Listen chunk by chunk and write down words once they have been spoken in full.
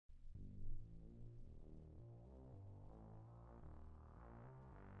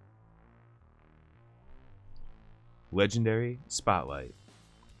Legendary Spotlight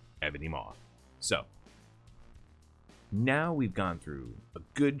Ebony Maw. So, now we've gone through a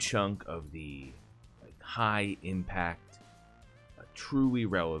good chunk of the high impact, truly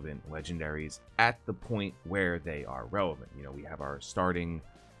relevant legendaries at the point where they are relevant. You know, we have our starting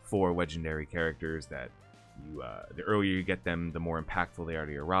 4 legendary characters that the earlier you get them, the more impactful they are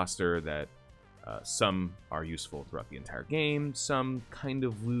to your roster. That some are useful throughout the entire game, some kind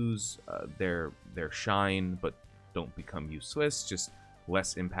of lose their shine but don't become useless, just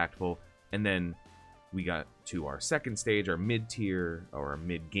less impactful. And then we got to our second stage, our mid-tier or our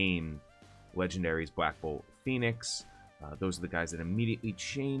mid-game legendaries, Black Bolt, Phoenix. Those are the guys that immediately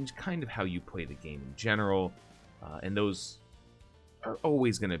change kind of how you play the game in general, and those are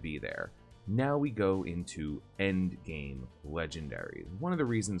always going to be there. Now we go into end game legendaries. One of the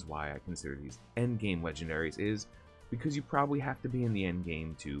reasons why I consider these end game legendaries is because you probably have to be in the end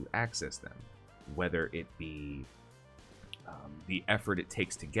game to access them, whether it be the effort it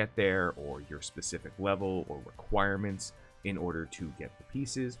takes to get there, or your specific level or requirements in order to get the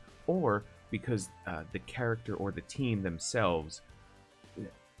pieces, or because the character or the team themselves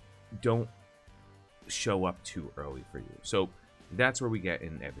don't show up too early for you. So that's where we get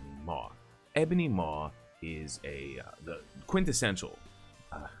in Ebony Maw. Ebony Maw is the quintessential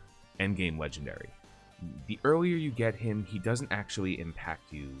endgame legendary. The earlier you get him, he doesn't actually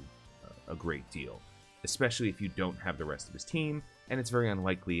impact you a great deal, especially if you don't have the rest of his team, and it's very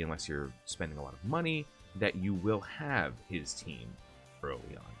unlikely, unless you're spending a lot of money, that you will have his team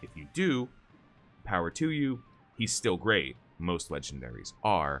early on. If you do, power to you, he's still great. Most legendaries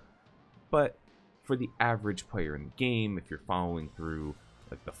are, but for the average player in the game, if you're following through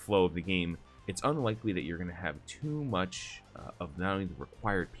like the flow of the game, it's unlikely that you're going to have too much of not only the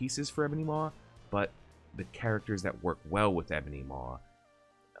required pieces for Ebony Maw, but the characters that work well with Ebony Maw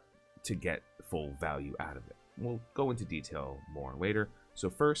to get full value out of it. We'll go into detail more later. So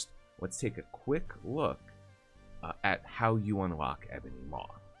first, let's take a quick look at how you unlock Ebony Maw.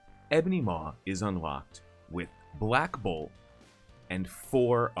 Ebony Maw is unlocked with Black Bolt and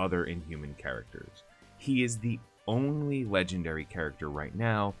 4 other Inhuman characters. He is the only legendary character right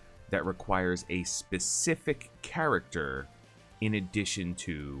now that requires a specific character in addition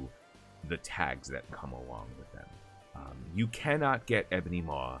to the tags that come along with them. You cannot get Ebony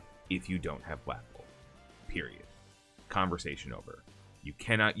Maw if you don't have Black Bolt. Period. Conversation over. You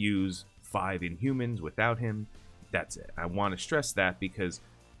cannot use 5 Inhumans without him. That's it. I want to stress that because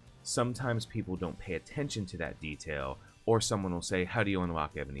sometimes people don't pay attention to that detail, or someone will say, how do you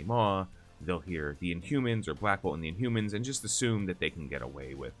unlock Ebony Maw? They'll hear the Inhumans or Black Bolt and the Inhumans and just assume that they can get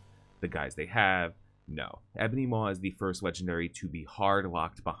away with the guys they have. No. Ebony Maw is the first legendary to be hard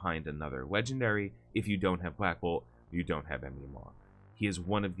locked behind another legendary. If you don't have Black Bolt, you don't have Ebony Maw. He is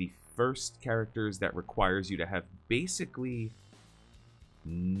one of the first characters that requires you to have basically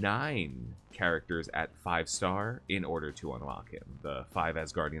 9 characters at 5-star in order to unlock him. The 5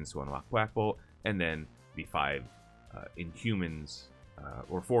 Asgardians to unlock Black Bolt, and then the 5 Inhumans,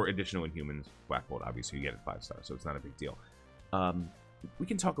 or 4 additional Inhumans. Black Bolt, obviously, you get at 5-star, so it's not a big deal. We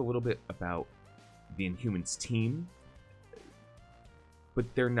can talk a little bit about the Inhumans team, but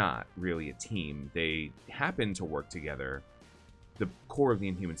they're not really a team. They happen to work together. The core of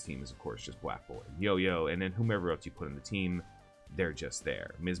the Inhumans team is, of course, just Black Bolt and Yo-Yo, and then whomever else you put in the team, they're just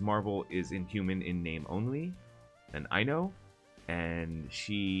there. Ms. Marvel is Inhuman in name only, and I know, and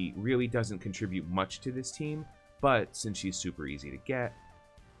she really doesn't contribute much to this team, but since she's super easy to get,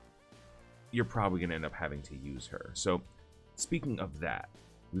 you're probably going to end up having to use her. So, speaking of that,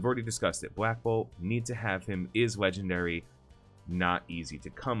 we've already discussed it. Black Bolt, need to have him, is legendary, not easy to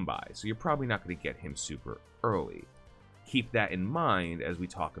come by, so you're probably not going to get him super early. Keep that in mind as we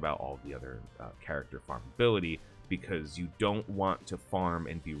talk about all the other character farmability, because you don't want to farm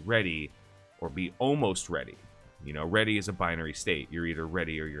and be ready or be almost ready. You know, ready is a binary state. You're either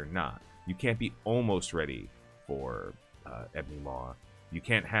ready or you're not. You can't be almost ready for Ebony Maw. You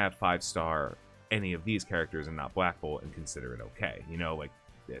can't have 5-star any of these characters and not Black Bolt and consider it okay. You know, like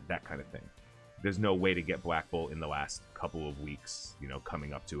that kind of thing. There's no way to get Black Bolt in the last couple of weeks, you know,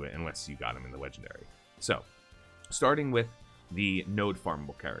 coming up to it, unless you got him in the legendary. So, starting with the node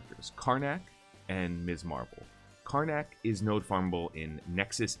farmable characters, Karnak and Ms. Marvel. Karnak is node farmable in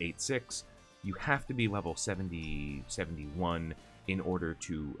Nexus 8.6. You have to be level 70, 71 in order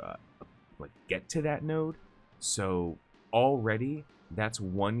to get to that node. So already that's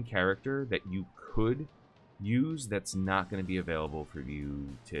one character that you could use that's not going to be available for you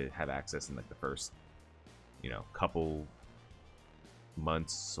to have access in like the first, you know, couple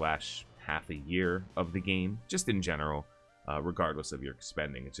months / half a year of the game, just in general. Regardless of your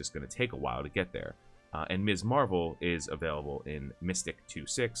spending, it's just going to take a while to get there. And Ms. Marvel is available in Mystic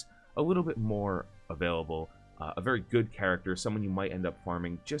 2/6, a little bit more available. A very good character, someone you might end up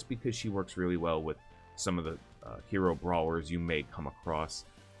farming just because she works really well with some of the hero brawlers you may come across.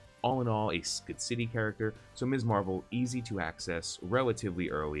 All in all, a good city character, so Ms. Marvel, easy to access, relatively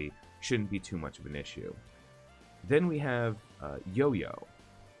early, shouldn't be too much of an issue. Then we have Yo-Yo.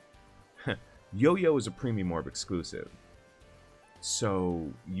 Yo-Yo is a Premium Orb exclusive,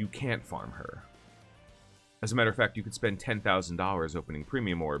 so you can't farm her. As a matter of fact, you could spend $10,000 opening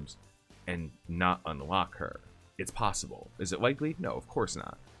Premium Orbs and not unlock her. It's possible. Is it likely? No, of course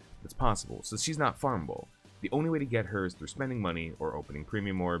not. It's possible. So she's not farmable. The only way to get her is through spending money or opening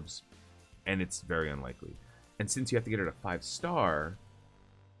Premium Orbs, and it's very unlikely. And since you have to get her to 5-star,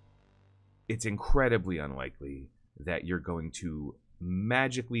 it's incredibly unlikely that you're going to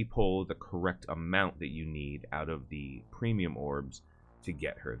magically pull the correct amount that you need out of the Premium Orbs to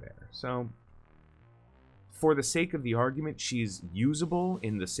get her there. So, for the sake of the argument, she's usable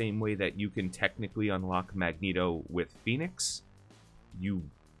in the same way that you can technically unlock Magneto with Phoenix. You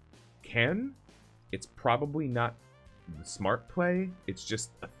can. It's probably not the smart play. It's just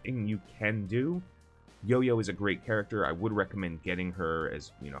a thing you can do. Yo-Yo is a great character. I would recommend getting her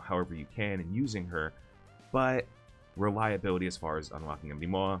as, however you can and using her. But reliability as far as unlocking Ebony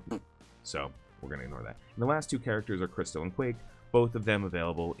Maw, so we're going to ignore that. And the last two characters are Crystal and Quake, both of them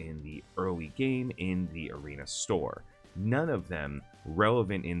available in the early game in the Arena store. None of them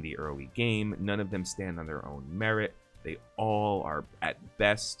relevant in the early game. None of them stand on their own merit. They all are, at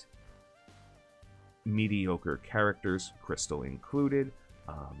best, mediocre characters, Crystal included,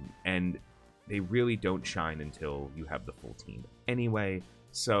 and they really don't shine until you have the full team anyway,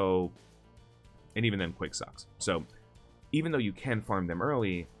 so, and even then Quake sucks. So even though you can farm them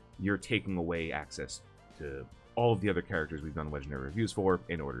early, you're taking away access to all of the other characters we've done legendary reviews for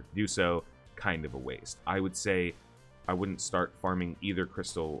in order to do so. Kind of a waste. I would say I wouldn't start farming either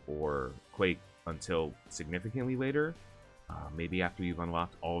Crystal or Quake until significantly later. Maybe after you've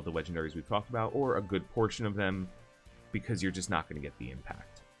unlocked all of the legendaries we've talked about, or a good portion of them, because you're just not going to get the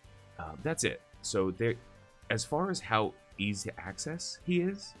impact. That's it. So there, as far as how easy to access he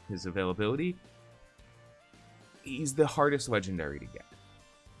is, his availability, he's the hardest legendary to get.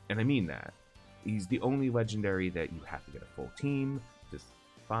 And I mean that. He's the only legendary that you have to get a full team, just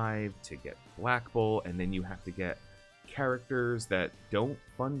 5 to get Black Bull, and then you have to get characters that don't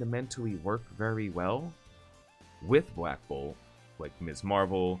fundamentally work very well with Black Bull, like Ms.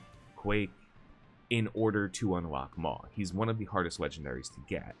 Marvel, Quake, in order to unlock Maw. He's one of the hardest legendaries to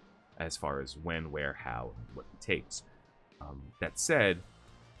get, as far as when, where, how, and what it takes. That said,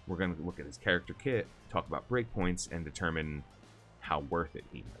 we're going to look at his character kit, talk about breakpoints, and determine how worth it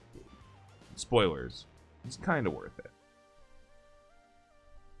he might be. Spoilers, it's kind of worth it.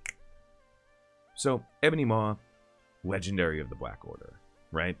 So, Ebony Maw, legendary of the Black Order,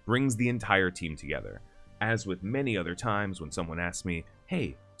 right? Brings the entire team together. As with many other times when someone asks me,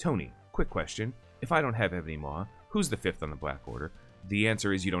 hey, Tony, quick question, if I don't have Ebony Maw, who's the 5th on the Black Order? The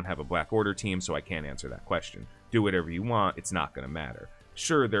answer is you don't have a Black Order team, so I can't answer that question. Do whatever you want, it's not going to matter.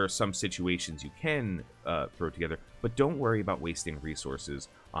 Sure, there are some situations you can throw together, but don't worry about wasting resources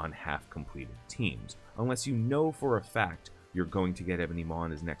on half-completed teams. Unless you know for a fact you're going to get Ebony Maw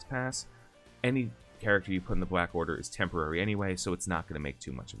in his next pass, any character you put in the Black Order is temporary anyway, so it's not going to make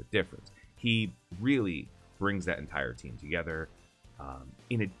too much of a difference. He really brings that entire team together.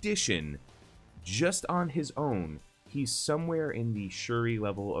 In addition, just on his own, he's somewhere in the Shuri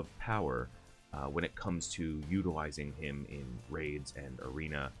level of power when it comes to utilizing him in raids and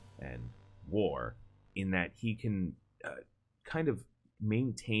arena and war, in that he can kind of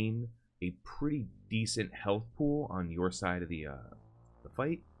maintain a pretty decent health pool on your side of the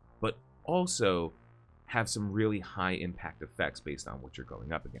fight, but also have some really high impact effects based on what you're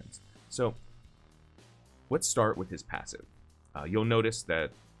going up against. So let's start with his passive. You'll notice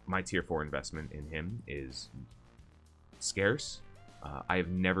that my tier 4 investment in him is scarce. I have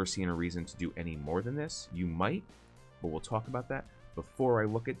never seen a reason to do any more than this. You might, but we'll talk about that. Before I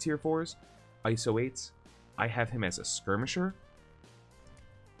look at tier 4s, ISO 8s, I have him as a skirmisher.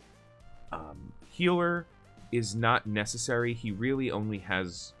 Healer is not necessary. He really only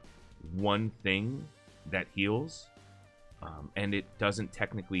has one thing that heals, and it doesn't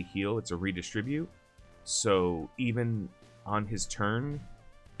technically heal. It's a redistribute. So even on his turn,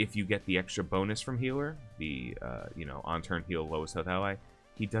 if you get the extra bonus from healer, the on-turn heal lowest health ally,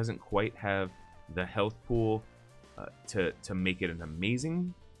 he doesn't quite have the health pool to make it an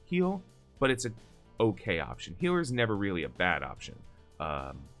amazing heal, but it's a okay option. Healer is never really a bad option.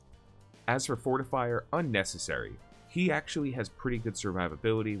 As for Fortifier, unnecessary. he actually has pretty good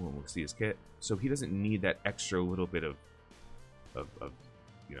survivability when we see his kit, so he doesn't need that extra little bit of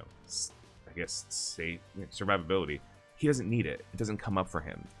you know, I guess say survivability. He doesn't need it. It doesn't come up for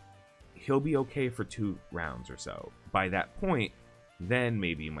him. He'll be okay for 2 rounds or so. By that point, then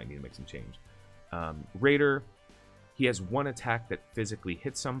maybe you might need to make some change. Raider, he has 1 attack that physically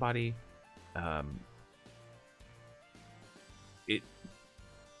hits somebody.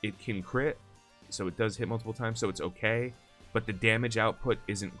 It can crit, so it does hit multiple times, so it's okay. But the damage output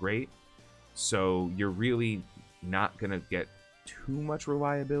isn't great, so you're really not gonna get too much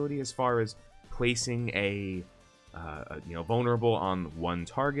reliability as far as placing a vulnerable on 1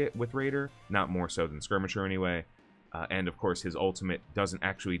 target with Raider, not more so than Skirmisher anyway. And of course his ultimate doesn't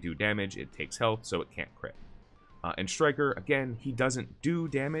actually do damage, it takes health, so it can't crit. And Striker, again, he doesn't do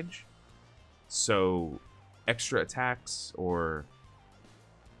damage, so extra attacks, or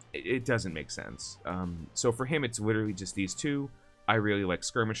it doesn't make sense. So for him, it's literally just these 2. I really like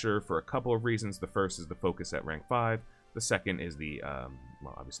Skirmisher for a couple of reasons. The first is the focus at rank 5. The second is the,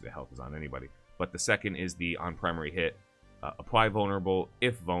 well, obviously the health is on anybody, but the second is the on primary hit, apply vulnerable.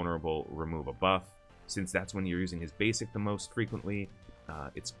 If vulnerable, remove a buff. Since that's when you're using his basic the most frequently,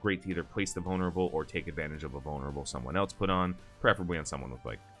 it's great to either place the vulnerable or take advantage of a vulnerable someone else put on, preferably on someone with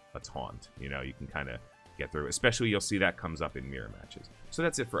like a taunt. You know, you can kind of get through. Especially you'll see that comes up in mirror matches. So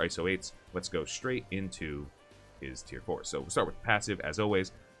that's it for ISO 8s. Let's go straight into his tier 4. So we'll start with passive as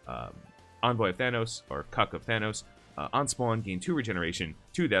always. Envoy of Thanos, or Cuck of Thanos. On spawn, gain 2 regeneration,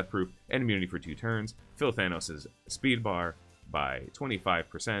 2 death proof, and immunity for 2 turns. Fill Thanos' speed bar by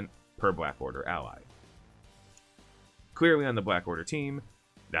 25% per Black Order ally. Clearly on the Black Order team,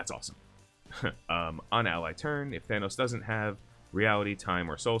 that's awesome. On ally turn, if Thanos doesn't have Reality, Time,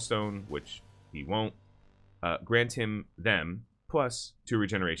 or Soulstone, which he won't, grant him them plus 2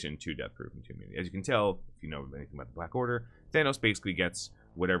 regeneration, 2 death proof, and 2 immunity. As you can tell, if you know anything about the Black Order, Thanos basically gets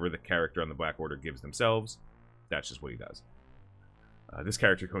whatever the character on the Black Order gives themselves. That's just what he does. This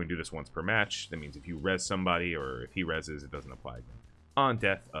character can only do this once per match. That means if you res somebody, or if he reses, it doesn't apply again. On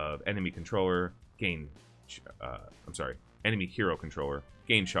death of enemy controller, gain... enemy hero controller,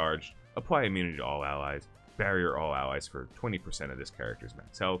 gain charge, apply immunity to all allies, barrier all allies for 20% of this character's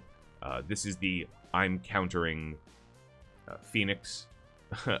max health. This is the I'm countering Phoenix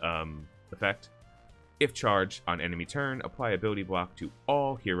effect. If charged on enemy turn, apply ability block to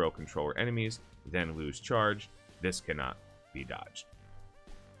all hero controller enemies, then lose charge. This cannot be dodged.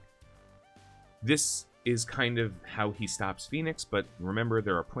 This is kind of how he stops Phoenix, but remember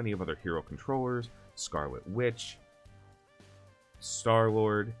there are plenty of other hero controllers. Scarlet Witch,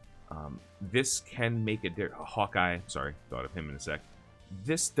 Star-Lord. This can make a Hawkeye, sorry, thought of him in a sec.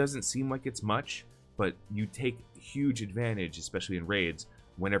 This doesn't seem like it's much, but you take huge advantage, especially in raids,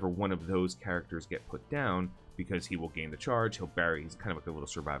 whenever one of those characters get put down, because he will gain the charge, he'll bury, he's kind of like a little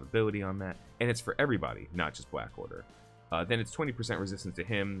survivability on that, and it's for everybody, not just Black Order. Then it's 20% resistance to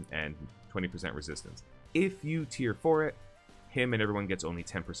him, and 20% resistance. If you tier 4 it, him and everyone gets only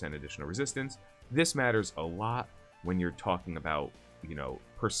 10% additional resistance. This matters a lot when you're talking about, you know,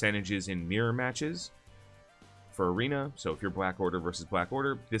 percentages in mirror matches for arena. So if you're Black Order versus Black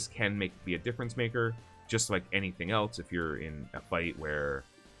Order, this can be a difference maker. Just like anything else, if you're in a fight where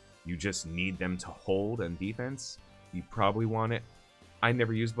you just need them to hold on defense, you probably want it. I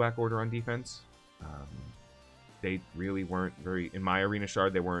never used Black Order on defense. They really weren't very, in my arena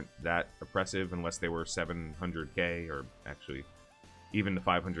shard, they weren't that oppressive unless they were 700k, or actually even the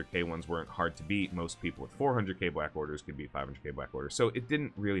 500k ones weren't hard to beat. Most people with 400k Black Orders could beat 500k Black Orders, so it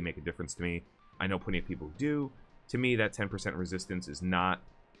didn't really make a difference to me. I know plenty of people who do. To me, that 10% resistance is not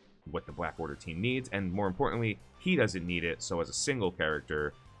what the Black Order team needs, and more importantly, he doesn't need it, so as a single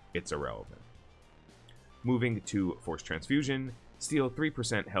character, it's irrelevant. Moving to Force Transfusion, steal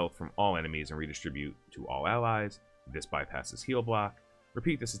 3% health from all enemies and redistribute to all allies. This bypasses heal block.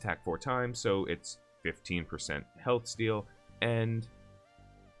 Repeat this attack 4 times, so it's 15% health steal, and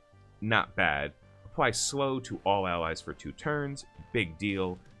not bad. Apply slow to all allies for 2 turns, big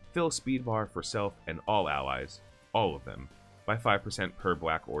deal. Fill speed bar for self and all allies, all of them, by 5% per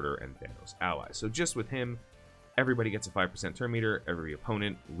Black Order and Thanos allies. So just with him, everybody gets a 5% turn meter, every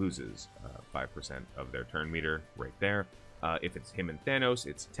opponent loses 5% of their turn meter right there. If it's him and Thanos,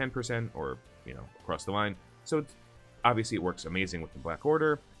 it's 10%, or, you know, across the line. So it's, obviously it works amazing with the Black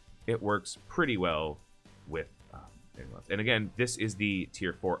Order. It works pretty well with anyone else. And again, this is the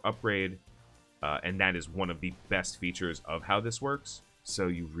tier 4 upgrade, and that is one of the best features of how this works. So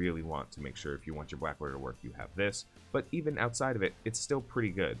you really want to make sure, if you want your Black Order to work, you have this. But even outside of it, it's still pretty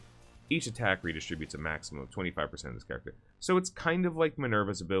good. Each attack redistributes a maximum of 25% of this character. So it's kind of like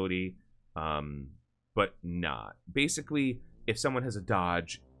Minerva's ability. but not. Basically, if someone has a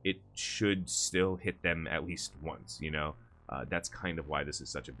dodge, it should still hit them at least once, you know? That's kind of why this is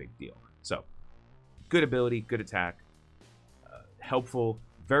such a big deal. So, good ability, good attack, helpful,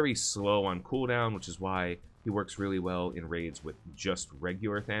 very slow on cooldown, which is why he works really well in raids with just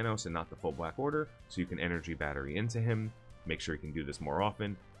regular Thanos and not the full Black Order, so you can energy battery into him, make sure he can do this more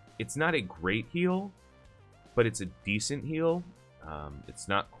often. It's not a great heal, but it's a decent heal. It's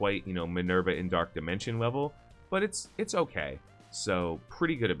not quite, you know, Minerva in Dark Dimension level, but it's okay. So,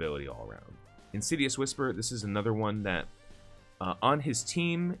 pretty good ability all around. Insidious Whisper, this is another one that, on his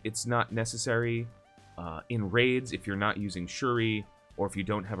team, it's not necessary. In raids, if you're not using Shuri, or if you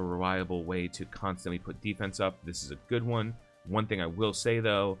don't have a reliable way to constantly put defense up, this is a good one. One thing I will say,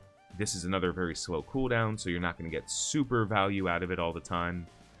 though, this is another very slow cooldown, so you're not going to get super value out of it all the time.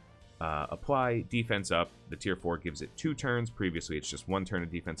 Apply defense up. The tier 4 gives it 2 turns. Previously, it's just 1 turn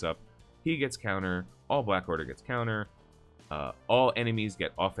of defense up. He gets counter. All Black Order gets counter. All enemies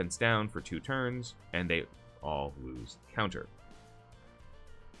get offense down for 2 turns, and they all lose counter.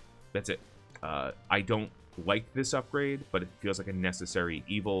 That's it. I don't like this upgrade, but it feels like a necessary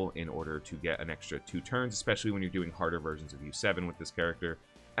evil in order to get an extra 2 turns, especially when you're doing harder versions of U7 with this character.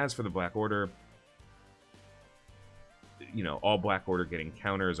 As for the Black Order, you know, all Black Order getting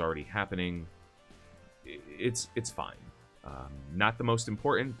counter is already happening. It's fine. Not the most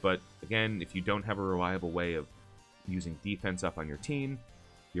important, but again, if you don't have a reliable way of using defense up on your team,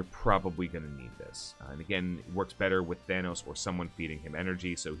 you're probably going to need this. And again, it works better with Thanos or someone feeding him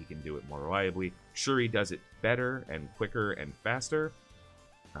energy so he can do it more reliably. Shuri does it better and quicker and faster,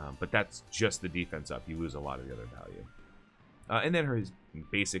 but that's just the defense up. You lose a lot of the other value. And then his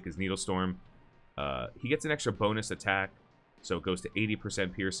basic is Needle Storm. He gets an extra bonus attack, so it goes to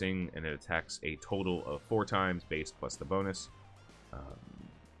 80% piercing, and it attacks a total of 4 times, base plus the bonus.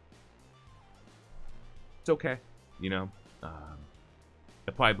 It's okay, you know.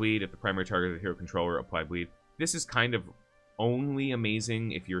 Apply Bleed. If the primary target of the hero controller, apply Bleed. This is kind of only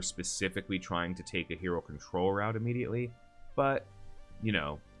amazing if you're specifically trying to take a hero controller out immediately. But, you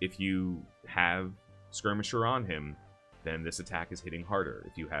know, if you have Skirmisher on him, then this attack is hitting harder.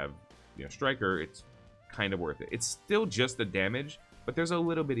 If you have, you know, Striker, it's kind of worth it. It's still just the damage, but there's a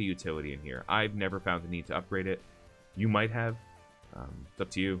little bit of utility in here. I've never found the need to upgrade it. You might have. It's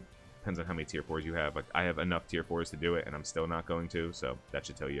up to you. Depends on how many tier 4s you have. Like, I have enough tier 4s to do it, and I'm still not going to, so that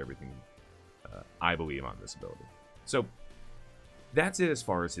should tell you everything I believe on this ability. So, that's it as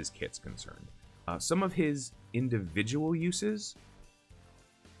far as his kit's concerned. Some of his individual uses,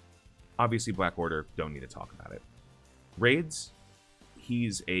 obviously Black Order, don't need to talk about it. Raids,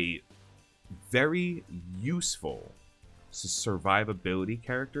 he's a very useful survivability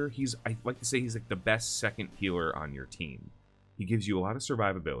character. I like to say he's like the best second healer on your team. He gives you a lot of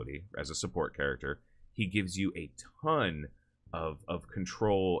survivability as a support character. He gives you a ton of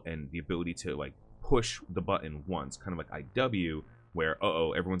control and the ability to like push the button once, kind of like IW, where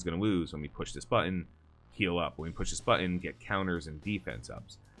everyone's gonna lose when we push this button, heal up. When we push this button, get counters and defense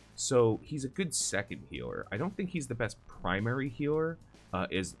ups. So he's a good second healer. I don't think he's the best primary healer,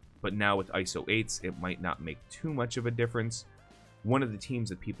 but now with ISO 8s, it might not make too much of a difference. One of the teams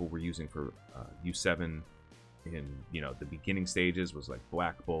that people were using for U7 in, you know, the beginning stages was like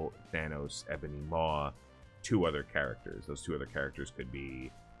Black Bolt, Thanos, Ebony Maw, 2 other characters. Those 2 other characters could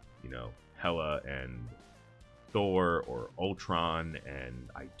be, you know, Hela and Thor, or Ultron and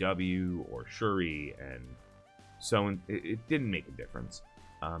IW, or Shuri, and so it didn't make a difference.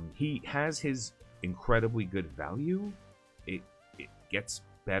 He has his incredibly good value. It gets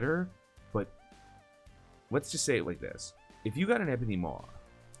better, but let's just say it like this. If you got an Ebony Maw,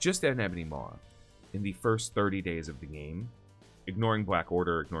 just an Ebony Maw, in the first 30 days of the game, ignoring Black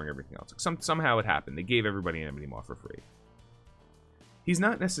Order, ignoring everything else, somehow it happened. They gave everybody an Ebony Maw for free. He's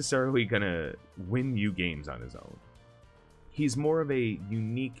not necessarily going to win you games on his own. He's more of a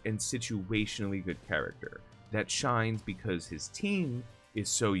unique and situationally good character that shines because his team is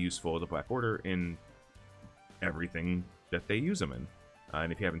so useful to the Black Order in everything that they use him in.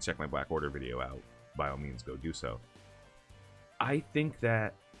 And if you haven't checked my Black Order video out, by all means, go do so. I think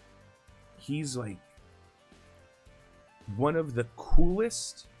that he's like one of the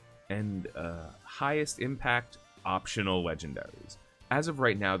coolest and highest impact optional legendaries. As of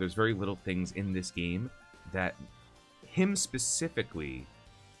right now, there's very little things in this game that him specifically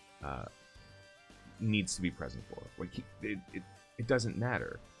needs to be present for. Like, it doesn't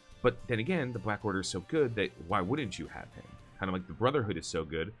matter. But then again, the Black Order is so good that why wouldn't you have him? Kind of like the Brotherhood is so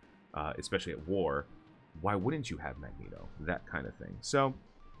good, especially at war. Why wouldn't you have Magneto? That kind of thing. So,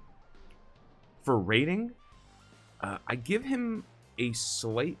 for rating, I give him a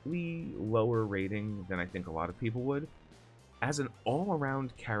slightly lower rating than I think a lot of people would. As an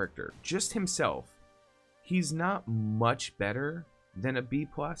all-around character, just himself, he's not much better than a B+.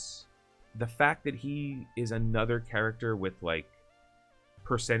 The fact that he is another character with, like,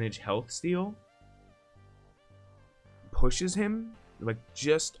 percentage health steal pushes him, like,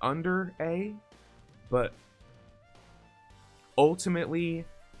 just under A, but ultimately,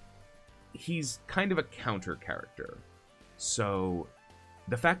 he's kind of a counter character. So,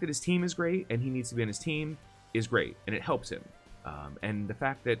 the fact that his team is great, and he needs to be on his team, is great, and it helps him. And the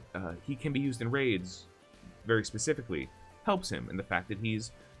fact that he can be used in raids, very specifically, helps him. And the fact that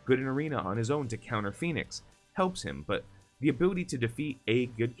he's good in Arena on his own to counter Phoenix helps him. But the ability to defeat a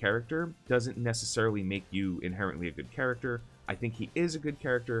good character doesn't necessarily make you inherently a good character. I think he is a good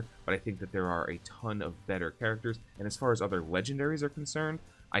character, but I think that there are a ton of better characters. And as far as other legendaries are concerned,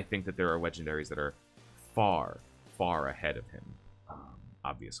 I think that there are legendaries that are far, far ahead of him,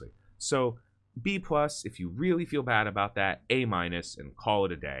 obviously. So, B+, if you really feel bad about that, A-, and call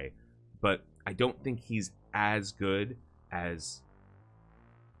it a day. But I don't think he's as good as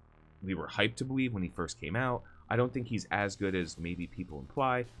we were hyped to believe when he first came out. I don't think he's as good as maybe people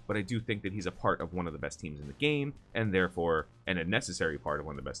imply, but I do think that he's a part of one of the best teams in the game, and therefore, and a necessary part of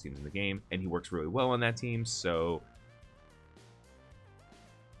one of the best teams in the game, and he works really well on that team, so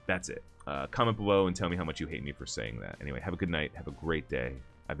that's it. Comment below and tell me how much you hate me for saying that. Anyway, have a good night, have a great day.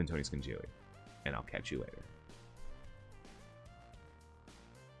 I've been Tony Scungili, and I'll catch you later.